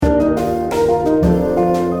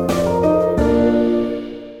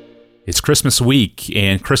It's Christmas week,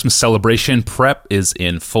 and Christmas celebration prep is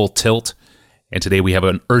in full tilt. And today we have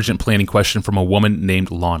an urgent planning question from a woman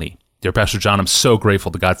named Lonnie. Dear Pastor John, I'm so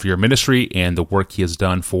grateful to God for your ministry and the work he has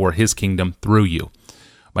done for his kingdom through you.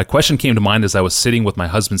 My question came to mind as I was sitting with my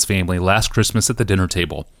husband's family last Christmas at the dinner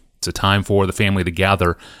table. It's a time for the family to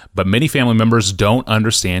gather, but many family members don't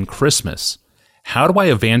understand Christmas. How do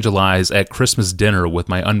I evangelize at Christmas dinner with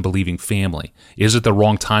my unbelieving family? Is it the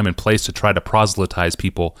wrong time and place to try to proselytize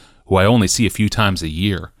people who I only see a few times a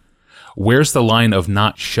year? Where's the line of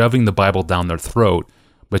not shoving the Bible down their throat,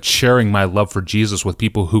 but sharing my love for Jesus with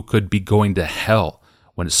people who could be going to hell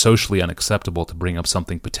when it's socially unacceptable to bring up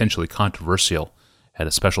something potentially controversial at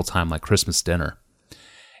a special time like Christmas dinner?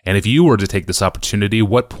 And if you were to take this opportunity,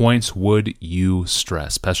 what points would you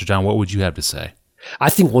stress? Pastor John, what would you have to say?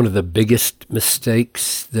 I think one of the biggest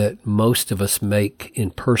mistakes that most of us make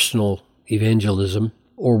in personal evangelism,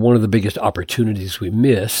 or one of the biggest opportunities we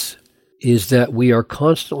miss, is that we are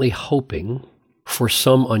constantly hoping for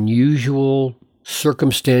some unusual,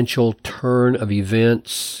 circumstantial turn of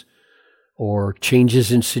events or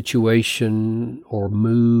changes in situation or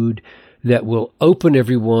mood that will open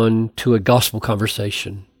everyone to a gospel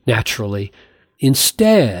conversation naturally,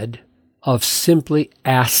 instead of simply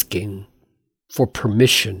asking for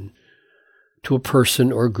permission to a person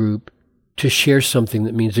or a group to share something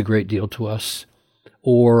that means a great deal to us,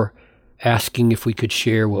 or asking if we could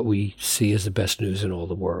share what we see as the best news in all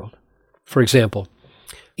the world. For example,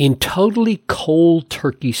 in totally cold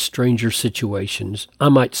turkey stranger situations, I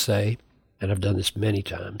might say, and I've done this many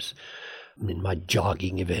times, in my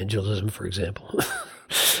jogging evangelism, for example,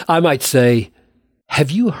 I might say,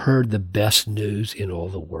 have you heard the best news in all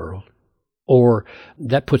the world? Or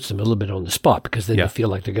that puts them a little bit on the spot, because then they feel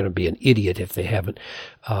like they're going to be an idiot if they haven't.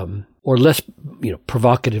 Or less,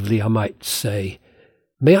 provocatively, I might say,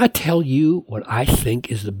 may I tell you what I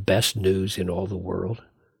think is the best news in all the world?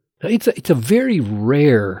 Now, it's a very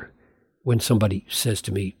rare when somebody says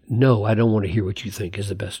to me, no, I don't want to hear what you think is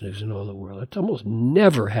the best news in all the world. It almost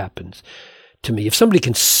never happens to me. If somebody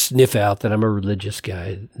can sniff out that I'm a religious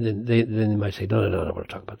guy, then they might say, no, I don't want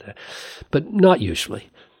to talk about that. But not usually.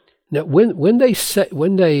 Now, when they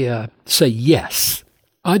say yes,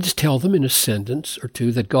 I just tell them in a sentence or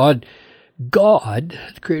two that God,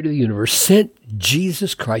 the creator of the universe, sent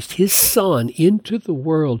Jesus Christ, his Son, into the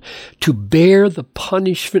world to bear the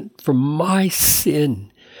punishment for my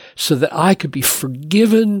sin so that I could be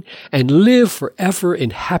forgiven and live forever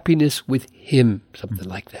in happiness with him, something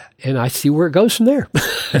like that. And I see where it goes from there.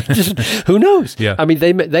 Just, who knows? Yeah. I mean,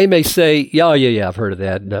 they may say, yeah, I've heard of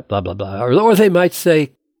that, blah, blah, blah. Or they might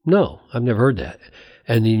say, no, I've never heard that.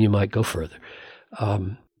 And then you might go further.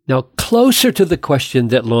 Now, closer to the question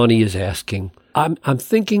that Lonnie is asking, I'm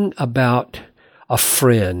thinking about a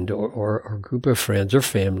friend or a group of friends or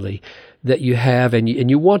family that you have, and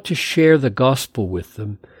you want to share the gospel with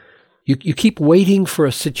them. You keep waiting for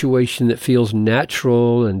a situation that feels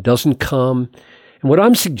natural and doesn't come. And what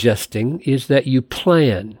I'm suggesting is that you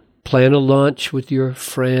plan a lunch with your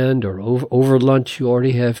friend, or over lunch you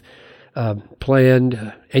already have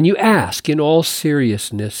planned, and you ask in all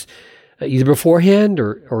seriousness, either beforehand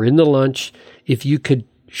or in the lunch, if you could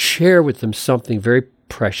share with them something very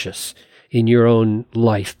precious in your own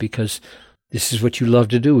life, because this is what you love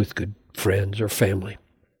to do with good friends or family.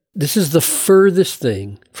 This is the furthest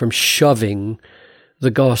thing from shoving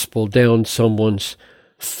the gospel down someone's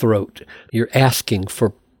throat. You're asking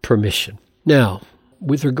for permission. Now,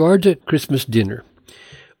 with regard to Christmas dinner,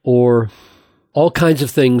 or all kinds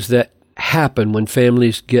of things that happen when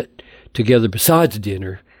families get together besides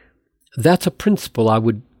dinner, that's a principle I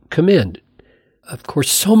would commend. Of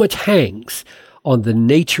course, so much hangs on the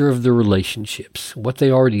nature of the relationships, what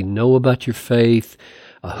they already know about your faith,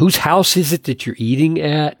 whose house is it that you're eating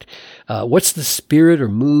at, what's the spirit or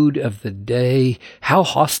mood of the day, how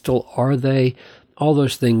hostile are they? All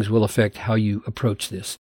those things will affect how you approach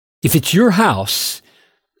this. If it's your house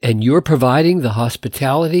and you're providing the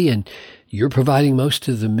hospitality and you're providing most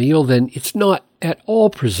of the meal, then it's not at all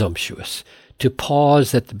presumptuous to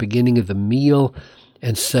pause at the beginning of the meal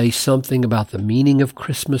and say something about the meaning of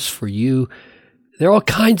Christmas for you. There are all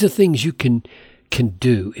kinds of things you can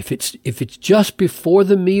do. If it's just before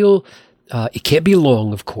the meal, it can't be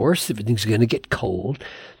long, of course. Everything's going to get cold.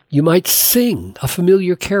 You might sing a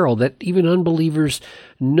familiar carol that even unbelievers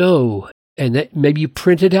know, and that maybe you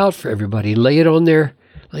print it out for everybody, lay it on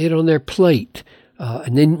their plate.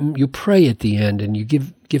 And then you pray at the end, and you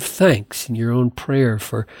give thanks in your own prayer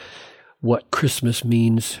for what Christmas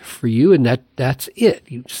means for you, and that's it.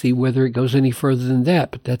 You see whether it goes any further than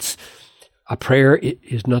that, but that's a prayer. It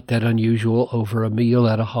is not that unusual over a meal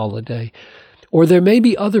at a holiday. Or there may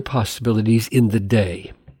be other possibilities in the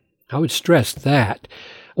day. I would stress that.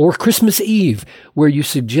 Or Christmas Eve, where you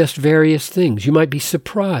suggest various things. You might be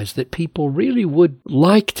surprised that people really would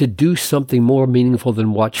like to do something more meaningful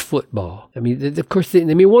than watch football. I mean, of course, they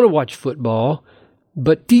may want to watch football,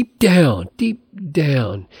 but deep down,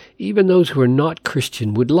 even those who are not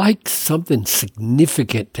Christian would like something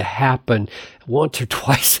significant to happen once or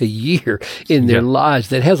twice a year in their lives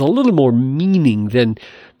that has a little more meaning than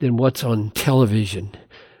what's on television.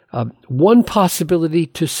 One possibility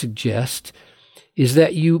to suggest is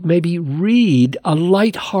that you maybe read a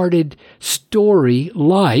lighthearted story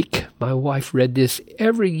like, my wife read this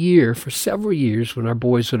every year for several years when our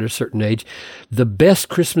boys were at a certain age, The Best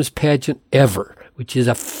Christmas Pageant Ever, which is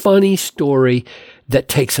a funny story that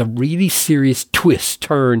takes a really serious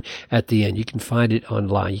turn at the end. You can find it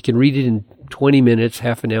online. You can read it in 20 minutes,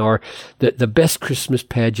 half an hour, the best Christmas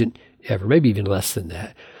pageant ever, maybe even less than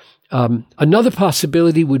that. Another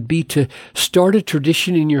possibility would be to start a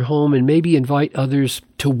tradition in your home and maybe invite others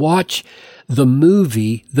to watch the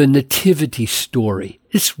movie, The Nativity Story.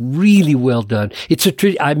 It's really well done.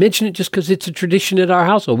 I mention it just because it's a tradition at our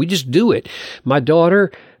household. We just do it. My daughter,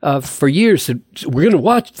 for years said, we're going to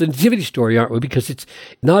watch The Nativity Story, aren't we? Because it's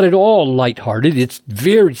not at all lighthearted. It's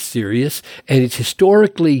very serious, and it's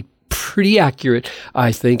historically pretty accurate,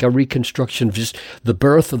 I think, a reconstruction of just the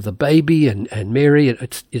birth of the baby and Mary.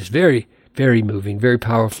 It's very, very moving, very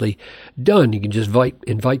powerfully done. You can just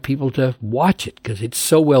invite people to watch it because it's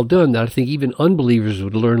so well done that I think even unbelievers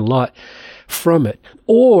would learn a lot from it.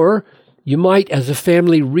 Or you might, as a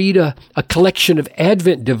family, read a collection of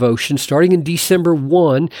Advent devotions starting in December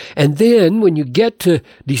 1, and then when you get to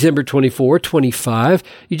December 24, 25,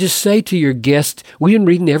 you just say to your guest, we've been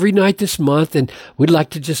reading every night this month, and we'd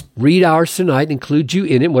like to just read ours tonight, include you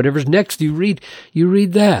in it. Whatever's next you read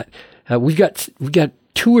that. We've got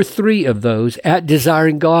 2 or 3 of those at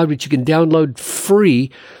Desiring God, which you can download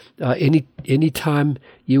free anytime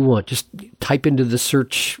you want. Just type into the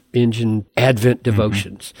search engine Advent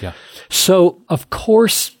devotions. Mm-hmm. Yeah. So, of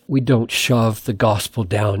course, we don't shove the gospel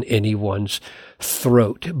down anyone's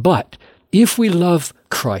throat. But if we love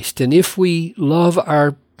Christ and if we love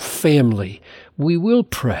our family, we will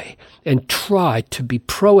pray and try to be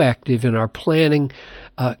proactive in our planning.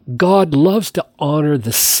 God loves to honor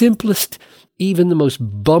the simplest, even the most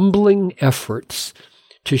bumbling efforts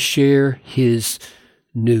to share His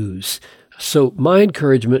news. So my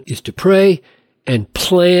encouragement is to pray and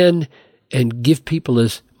plan and give people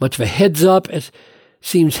as much of a heads up as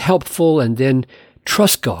seems helpful, and then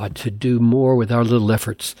trust God to do more with our little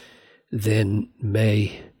efforts than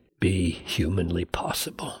may be humanly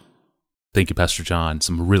possible. Thank you, Pastor John.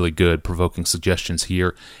 Some really good, provoking suggestions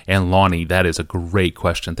here. And Lonnie, that is a great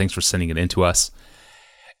question. Thanks for sending it in to us.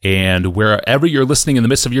 And wherever you're listening in the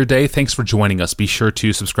midst of your day, thanks for joining us. Be sure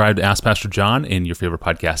to subscribe to Ask Pastor John in your favorite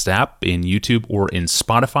podcast app, in YouTube, or in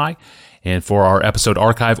Spotify. And for our episode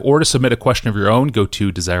archive or to submit a question of your own, go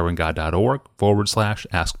to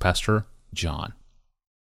desiringgod.org/Ask Pastor John.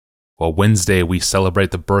 Well, Wednesday, we celebrate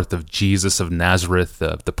the birth of Jesus of Nazareth,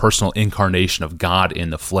 the personal incarnation of God in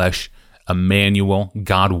the flesh, Emmanuel,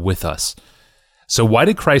 God with us. So why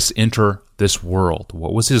did Christ enter this world?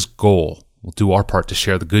 What was His goal? We'll do our part to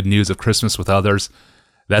share the good news of Christmas with others.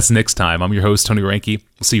 That's next time. I'm your host, Tony Reinke.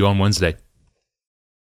 We'll see you on Wednesday.